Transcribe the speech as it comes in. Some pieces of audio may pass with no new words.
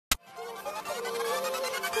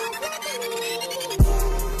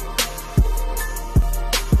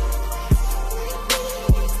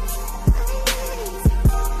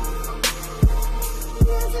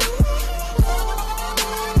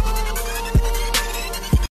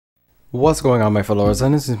What's going on, my fellows?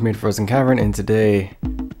 And this is me, TheFrozenCavern, and today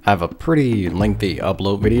I have a pretty lengthy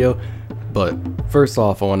upload video. But first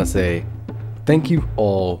off, I want to say thank you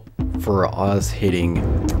all for us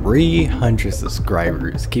hitting 300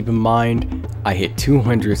 subscribers. Keep in mind, I hit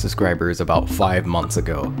 200 subscribers about 5 months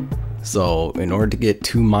ago. So in order to get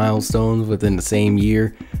 2 milestones within the same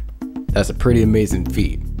year, that's a pretty amazing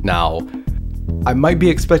feat. Now, I might be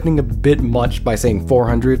expecting a bit much by saying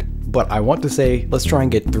 400, but I want to say let's try and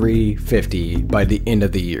get 350 by the end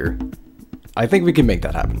of the year. I think we can make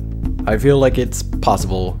that happen. I feel like it's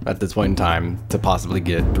possible at this point in time to possibly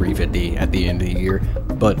get 350 at the end of the year.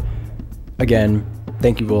 But again,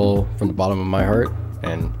 thank you all from the bottom of my heart,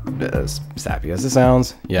 and as sappy as it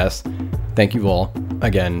sounds, yes, thank you all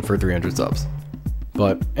again for 300 subs.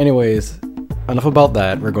 But anyways, enough about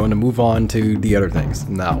that. We're going to move on to the other things.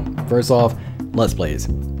 Now, first off, Let's Plays.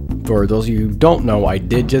 For those of you who don't know, I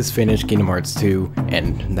did just finish Kingdom Hearts 2,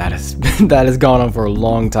 and that has gone on for a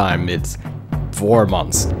long time. It's 4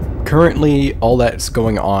 months. Currently, all that's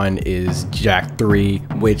going on is Jack 3,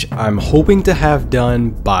 which I'm hoping to have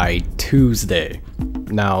done by Tuesday.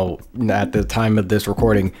 Now, at the time of this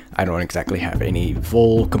recording, I don't exactly have any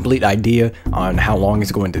full, complete idea on how long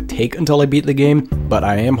it's going to take until I beat the game, but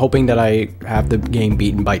I am hoping that I have the game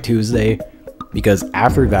beaten by Tuesday, because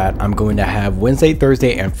after that, I'm going to have Wednesday,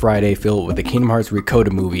 Thursday, and Friday filled with the Kingdom Hearts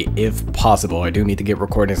Recoded movie, if possible. I do need to get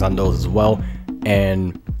recordings on those as well,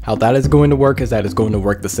 and how that is going to work is that it's going to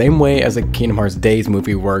work the same way as the Kingdom Hearts Days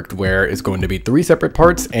movie worked, where it's going to be 3 separate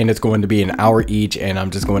parts, and it's going to be an hour each, and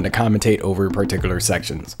I'm just going to commentate over particular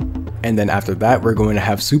sections. And then after that, we're going to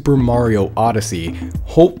have Super Mario Odyssey,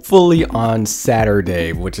 hopefully on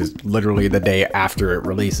Saturday, which is literally the day after it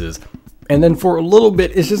releases. And then for a little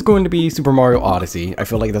bit, it's just going to be Super Mario Odyssey. I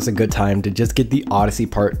feel like that's a good time to just get the Odyssey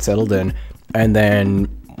part settled in. And then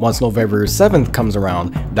once November 7th comes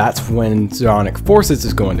around, that's when Sonic Forces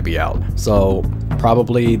is going to be out. So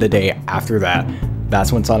probably the day after that,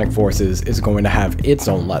 that's when Sonic Forces is going to have its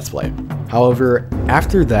own Let's Play. However,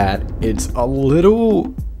 after that, it's a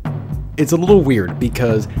little weird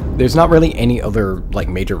because there's not really any other like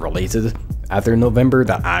major releases after November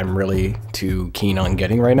that I'm really too keen on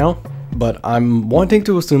getting right now. But I'm wanting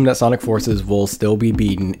to assume that Sonic Forces will still be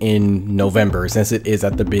beaten in November, since it is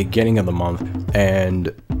at the beginning of the month,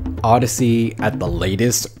 and Odyssey at the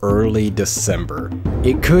latest early December.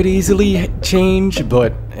 It could easily change,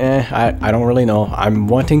 but I don't really know. I'm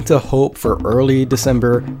wanting to hope for early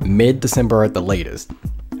December, mid-December at the latest.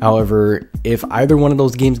 However, if either one of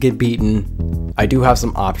those games get beaten, I do have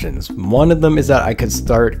some options. One of them is that I could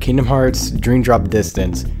start Kingdom Hearts Dream Drop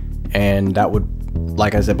Distance, and that would,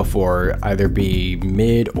 like I said before, either be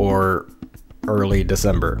mid or early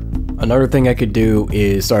December. Another thing I could do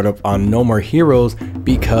is start up on No More Heroes,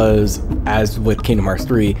 because as with Kingdom Hearts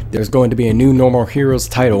 3, there's going to be a new No More Heroes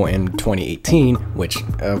title in 2018, which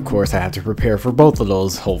of course I have to prepare for both of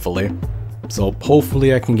those, hopefully. So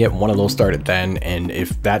hopefully I can get one of those started then, and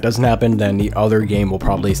if that doesn't happen, then the other game will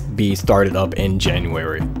probably be started up in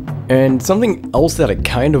January. And something else that I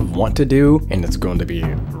kind of want to do, and it's going to be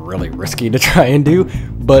really risky to try and do,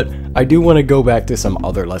 but I do want to go back to some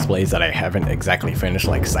other Let's Plays that I haven't exactly finished,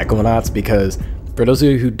 like Psychonauts, because for those of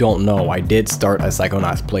you who don't know, I did start a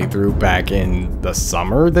Psychonauts playthrough back in the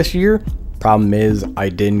summer this year. Problem is, I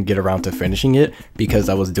didn't get around to finishing it because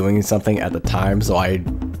I was doing something at the time, so I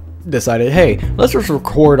decided, hey, let's just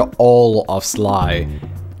record all of Sly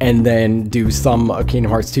and then do some Kingdom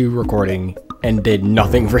Hearts 2 recording, and did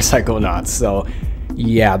nothing for Psychonauts. So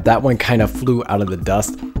yeah, that one kind of flew out of the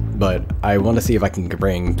dust, but I want to see if I can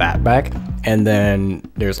bring that back. And then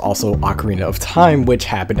there's also Ocarina of Time, which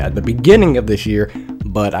happened at the beginning of this year,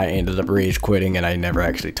 but I ended up rage quitting and I never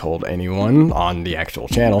actually told anyone on the actual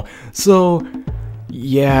channel. So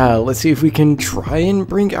yeah, let's see if we can try and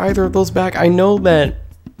bring either of those back. I know that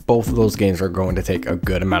both of those games are going to take a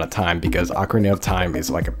good amount of time because Ocarina of Time is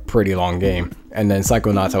like a pretty long game, and then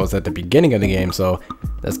Psychonauts I was at the beginning of the game, so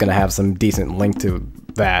that's gonna have some decent link to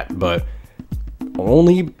that, but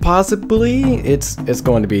only possibly it's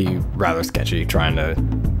going to be rather sketchy trying to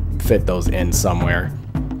fit those in somewhere.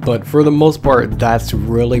 But for the most part, that's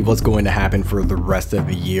really what's going to happen for the rest of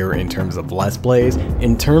the year in terms of Let's Plays.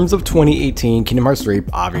 In terms of 2018, Kingdom Hearts 3,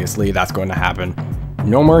 obviously that's going to happen.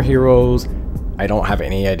 No More Heroes, I don't have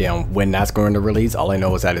any idea on when that's going to release. All I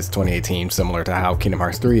know is that it's 2018, similar to how Kingdom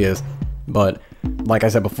Hearts 3 is. But like I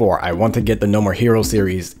said before, I want to get the No More Heroes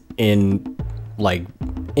series in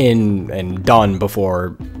and done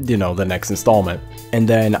before, you know, the next installment. And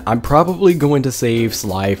then I'm probably going to save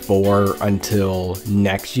Sly 4 until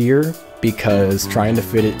next year, because trying to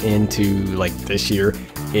fit it into like this year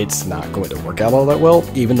it's not going to work out all that well,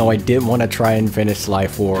 even though I did want to try and finish Sly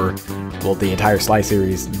 4, well, the entire Sly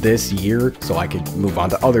series this year, so I could move on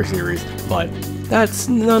to other series, but that's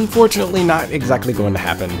unfortunately not exactly going to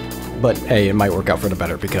happen. But hey, it might work out for the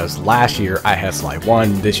better, because last year I had Sly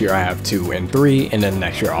 1, this year I have 2 and 3, and then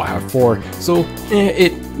next year I'll have 4, so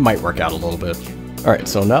it might work out a little bit. Alright,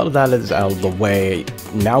 so now that is out of the way,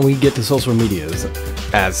 now we get to social medias.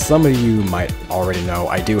 As some of you might already know,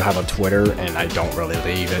 I do have a Twitter, and I don't really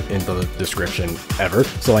leave it in the description ever,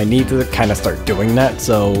 so I need to kind of start doing that.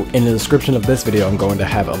 So in the description of this video, I'm going to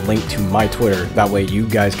have a link to my Twitter, that way you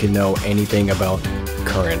guys can know anything about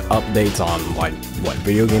current updates on what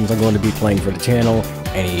video games I'm going to be playing for the channel,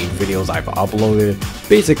 any videos I've uploaded,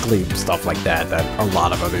 basically stuff like that a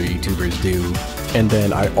lot of other YouTubers do. And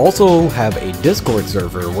then I also have a Discord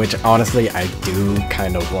server, which honestly I do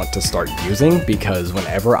kind of want to start using, because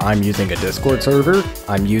whenever I'm using a Discord server,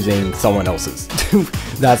 I'm using someone else's.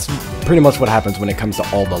 That's pretty much what happens when it comes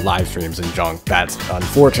to all the live streams and junk. That's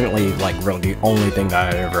unfortunately like really the only thing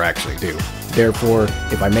that I ever actually do. Therefore,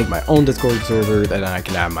 if I make my own Discord server, then I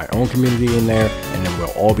can have my own community in there, and then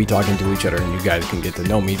we'll all be talking to each other, and you guys can get to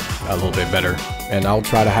know me a little bit better. And I'll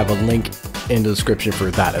try to have a link in the description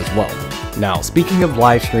for that as well. Now, speaking of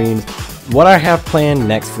live streams, what I have planned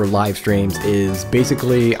next for live streams is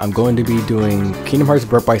basically I'm going to be doing Kingdom Hearts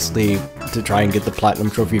Birth by Sleep to try and get the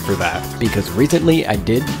Platinum Trophy for that, because recently I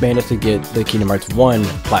did manage to get the Kingdom Hearts 1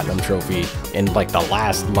 Platinum Trophy in like the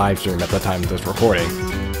last live stream at the time of this recording.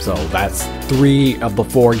 So that's 3 of the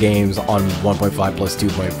 4 games on 1.5 plus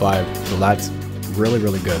 2.5, so that's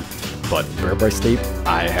really good. But Birth by Sleep,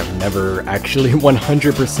 I have never actually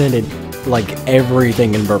 100%ed like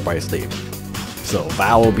everything in Birth by Sleep. So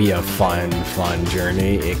that will be a fun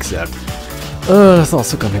journey, except it's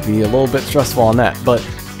also going to be a little bit stressful on that, but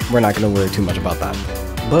we're not going to worry too much about that.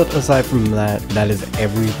 But aside from that, that is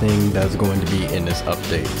everything that's going to be in this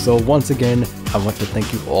update. So once again, I want to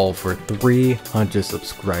thank you all for 300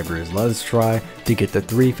 subscribers. Let's try to get to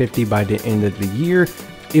 350 by the end of the year.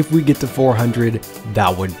 If we get to 400,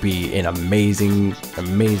 that would be an amazing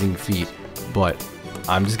feat. But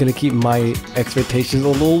I'm just gonna keep my expectations a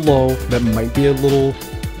little low. That might be a little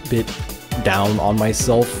bit down on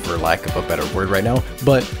myself, for lack of a better word right now,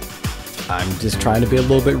 but I'm just trying to be a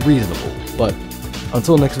little bit reasonable. But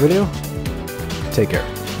until next video, take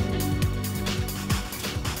care.